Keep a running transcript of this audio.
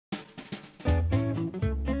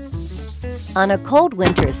On a cold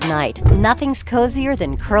winter's night, nothing's cozier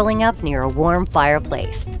than curling up near a warm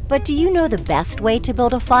fireplace. But do you know the best way to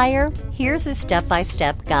build a fire? Here's a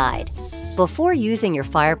step-by-step guide. Before using your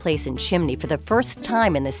fireplace and chimney for the first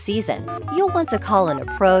time in the season, you'll want to call in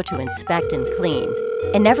a pro to inspect and clean.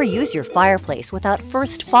 And never use your fireplace without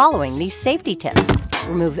first following these safety tips.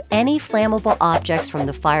 Remove any flammable objects from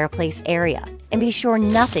the fireplace area, and be sure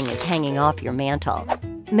nothing is hanging off your mantel.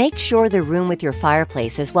 Make sure the room with your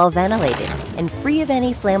fireplace is well ventilated and free of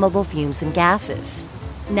any flammable fumes and gases.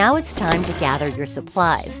 Now it's time to gather your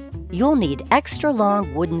supplies. You'll need extra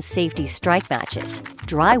long wooden safety strike matches,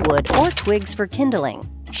 dry wood or twigs for kindling,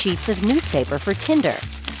 sheets of newspaper for tinder,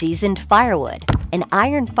 seasoned firewood, an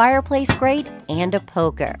iron fireplace grate, and a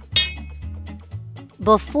poker.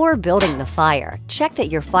 Before building the fire, check that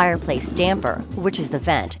your fireplace damper, which is the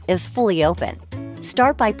vent, is fully open.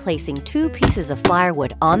 Start by placing 2 pieces of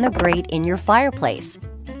firewood on the grate in your fireplace.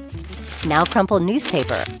 Now crumple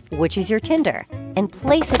newspaper, which is your tinder, and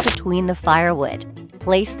place it between the firewood.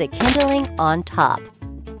 Place the kindling on top.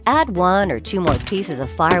 Add 1 or 2 more pieces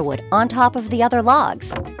of firewood on top of the other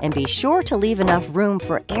logs, and be sure to leave enough room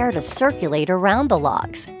for air to circulate around the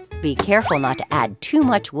logs. Be careful not to add too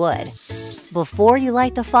much wood. Before you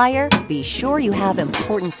light the fire, be sure you have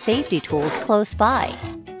important safety tools close by.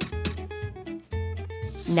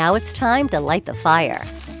 Now it's time to light the fire.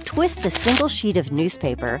 Twist a single sheet of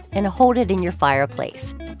newspaper and hold it in your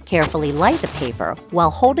fireplace. Carefully light the paper while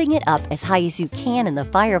holding it up as high as you can in the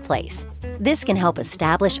fireplace. This can help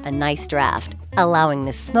establish a nice draft, allowing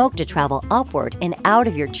the smoke to travel upward and out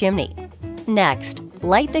of your chimney. Next,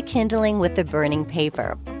 light the kindling with the burning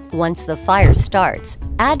paper. Once the fire starts,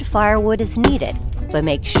 add firewood as needed, but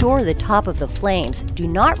make sure the top of the flames do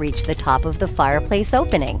not reach the top of the fireplace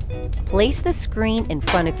opening. Place the screen in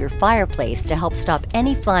front of your fireplace to help stop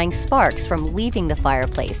any flying sparks from leaving the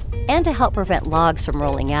fireplace and to help prevent logs from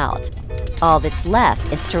rolling out. All that's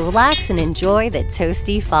left is to relax and enjoy the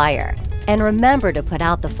toasty fire. And remember to put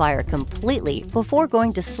out the fire completely before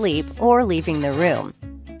going to sleep or leaving the room.